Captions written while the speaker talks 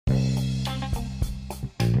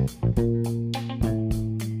Thank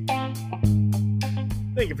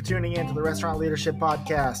you for tuning in to the Restaurant Leadership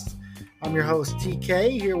Podcast. I'm your host,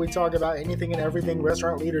 TK. Here we talk about anything and everything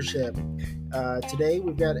restaurant leadership. Today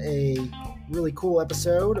we've got a really cool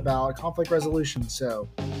episode about conflict resolution. So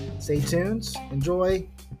stay tuned, enjoy,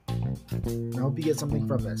 and I hope you get something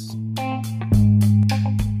from this.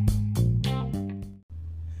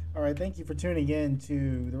 All right, thank you for tuning in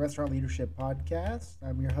to the Restaurant Leadership Podcast.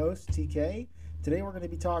 I'm your host, TK. Today we're going to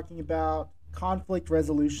be talking about conflict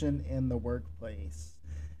resolution in the workplace.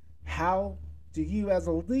 How do you as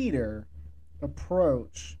a leader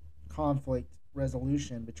approach conflict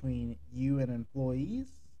resolution between you and employees,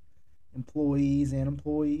 employees and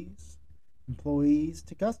employees, employees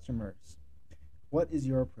to customers? What is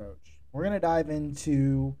your approach? We're going to dive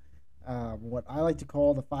into what I like to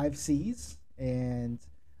call the 5 C's, and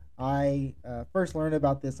I first learned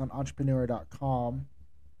about this on entrepreneur.com.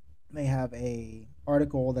 They have a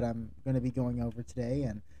article that I'm going to be going over today,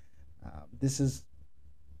 and this is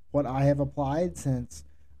what I have applied since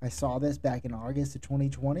I saw this back in August of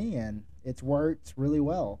 2020, and it's worked really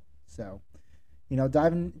well. So,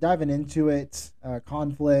 diving into it,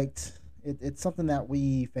 conflict, it's something that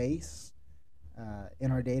we face in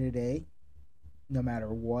our day-to-day, no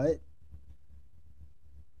matter what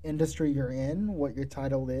industry you're in, what your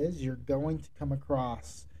title is, you're going to come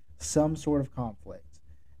across some sort of conflict.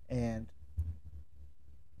 And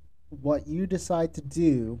what you decide to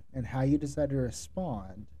do and how you decide to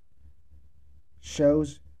respond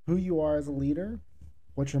shows who you are as a leader,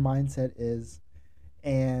 what your mindset is,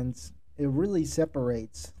 and it really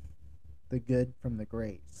separates the good from the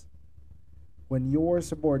great. When your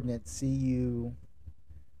subordinates see you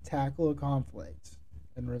tackle a conflict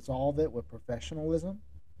and resolve it with professionalism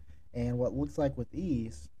and what looks like with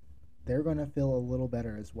ease, they're going to feel a little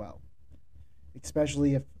better as well,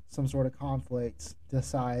 especially if some sort of conflict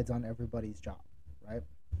decides on everybody's job, right?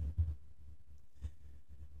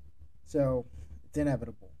 So it's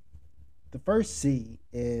inevitable. The first C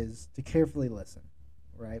is to carefully listen,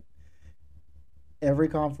 right? Every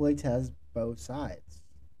conflict has both sides,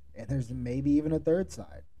 and there's maybe even a third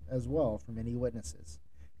side as well for many witnesses.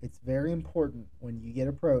 It's very important when you get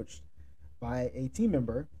approached by a team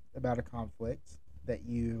member about a conflict that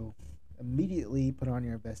you immediately put on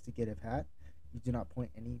your investigative hat. You do not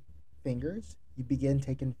point any fingers. You begin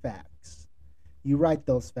taking facts. You write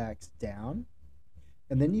those facts down,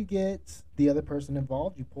 and then you get the other person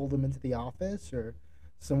involved. You pull them into the office or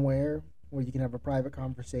somewhere where you can have a private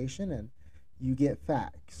conversation, and you get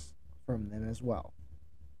facts from them as well.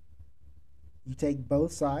 You take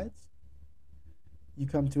both sides. You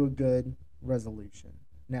come to a good resolution.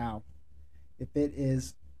 Now, if it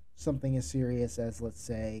is something as serious as, let's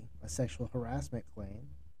say, a sexual harassment claim,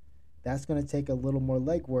 that's going to take a little more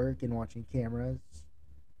legwork in watching cameras,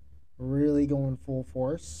 really going full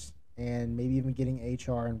force, and maybe even getting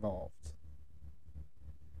HR involved.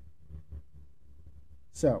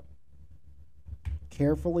 So,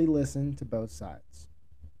 carefully listen to both sides.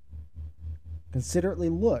 Considerately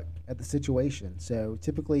look at the situation. So,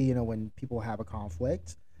 typically, when people have a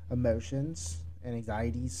conflict, emotions and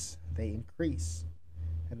anxieties, they increase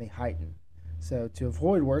and they heighten. So, to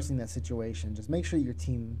avoid worsening that situation, just make sure your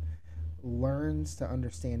team learns to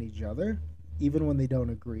understand each other, even when they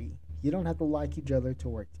don't agree. You don't have to like each other to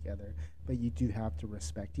work together, but you do have to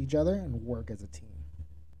respect each other and work as a team.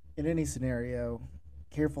 In any scenario,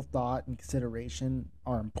 careful thought and consideration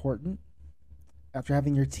are important. After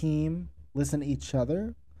having your team listen to each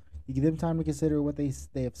other, you give them time to consider what they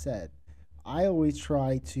have said. I always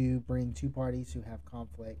try to bring two parties who have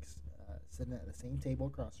conflicts sitting at the same table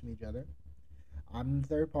across from each other. I'm the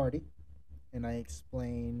third party, and I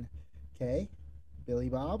explain, okay, Billy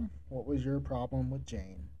Bob, what was your problem with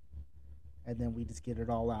Jane? And then we just get it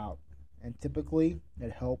all out. And typically,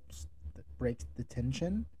 it helps break the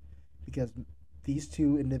tension because these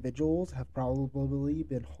two individuals have probably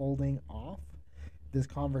been holding off this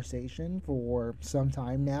conversation for some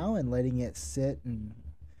time now and letting it sit and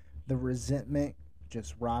the resentment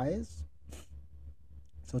just rise.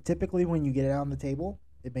 So typically when you get it out on the table,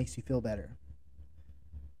 it makes you feel better.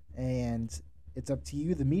 And it's up to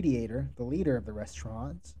you, the mediator, the leader of the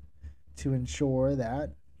restaurant, to ensure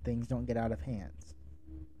that things don't get out of hand.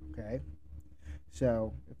 Okay?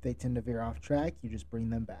 So if they tend to veer off track, you just bring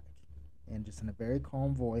them back. And just in a very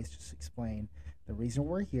calm voice, just explain the reason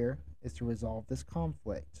we're here is to resolve this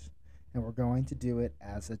conflict. And we're going to do it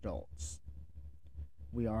as adults.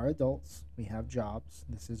 We are adults. We have jobs.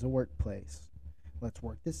 This is a workplace. Let's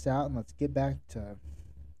work this out and let's get back to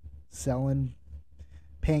selling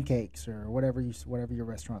pancakes or whatever your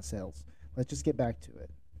restaurant sells. Let's just get back to it.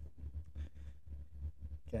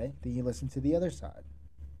 Okay, then you listen to the other side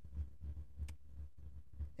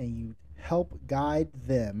and you help guide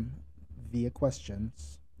them via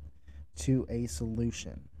questions to a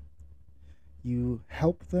solution. You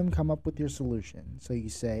help them come up with your solution. So you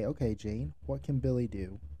say, okay, Jane, what can Billy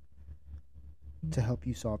do to help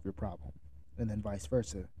you solve your problem? And then vice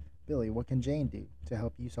versa. Billy, what can Jane do to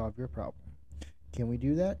help you solve your problem? Can we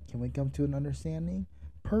do that? Can we come to an understanding?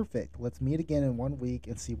 Perfect. Let's meet again in 1 week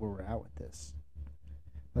and see where we're at with this.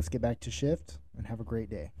 Let's get back to shift and have a great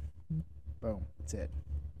day. Boom. That's it.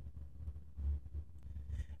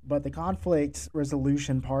 But the conflict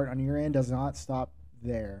resolution part on your end does not stop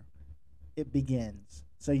there. It begins.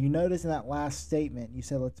 So you notice in that last statement, you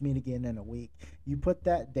said, let's meet again in a week. You put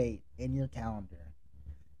that date in your calendar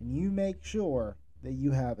and you make sure that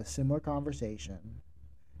you have a similar conversation.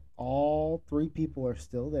 All three people are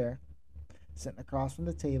still there, sitting across from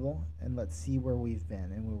the table, and let's see where we've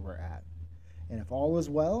been and where we're at. And if all is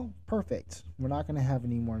well, perfect. We're not going to have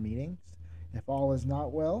any more meetings. If all is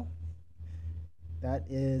not well, that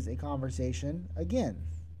is a conversation, again,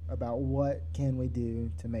 about what can we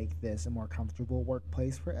do to make this a more comfortable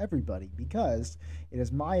workplace for everybody. Because it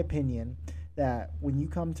is my opinion that when you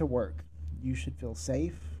come to work, you should feel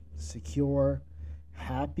safe, secure,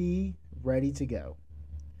 happy, ready to go.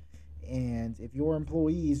 And if your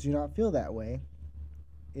employees do not feel that way,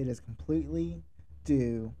 it is completely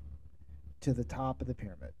due to the top of the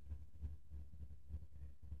pyramid.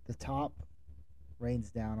 The top rains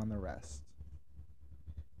down on the rest.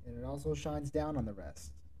 And it also shines down on the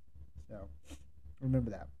rest. So remember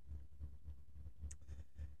that.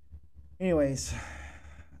 Anyways,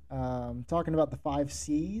 talking about the 5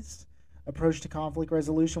 C's approach to conflict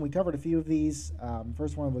resolution. We covered a few of these.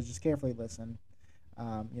 First one was just carefully listen.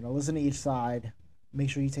 Listen to each side. Make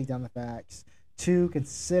sure you take down the facts. 2,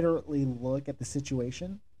 considerately look at the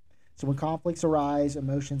situation. So when conflicts arise,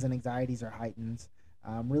 emotions and anxieties are heightened.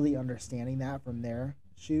 Really understanding that from their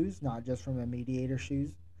shoes, not just from a mediator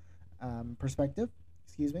shoes perspective.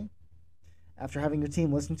 After having your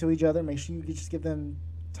team listen to each other, make sure you just give them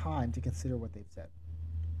time to consider what they've said.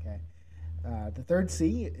 Okay. The 3rd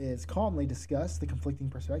C is calmly discuss the conflicting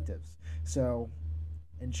perspectives. So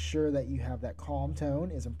ensure that you have that calm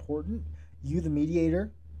tone is important. You, the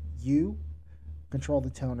mediator, you control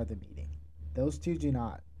the tone of the meeting. Those two do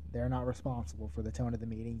not. They're not responsible for the tone of the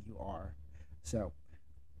meeting. You are. So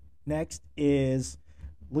next is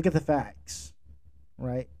look at the facts,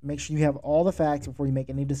 right? Make sure you have all the facts before you make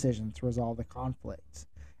any decisions to resolve the conflicts.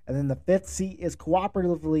 And then the 5th C is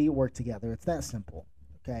cooperatively work together. It's that simple.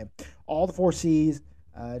 Okay. All the 4 C's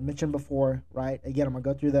mentioned before, right? Again, I'm going to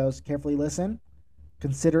go through those. Carefully listen.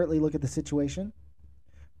 Considerately look at the situation.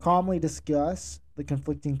 Calmly discuss the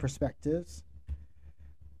conflicting perspectives.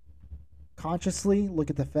 Consciously look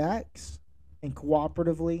at the facts. And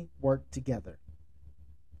cooperatively work together.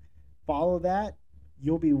 Follow that.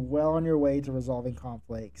 You'll be well on your way to resolving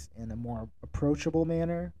conflicts in a more approachable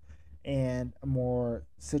manner and a more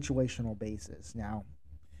situational basis. Now,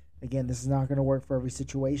 again, this is not going to work for every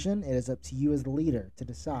situation. It is up to you as the leader to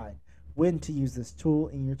decide when to use this tool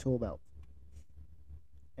in your tool belt.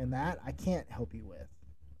 And that I can't help you with.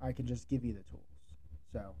 I can just give you the tools.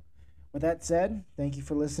 So, with that said, thank you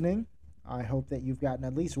for listening. I hope that you've gotten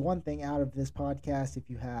at least one thing out of this podcast. If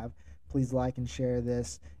you have, please like and share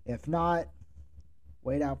this. If not,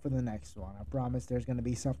 wait out for the next one. I promise there's going to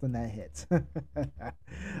be something that hits.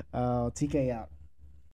 TK out.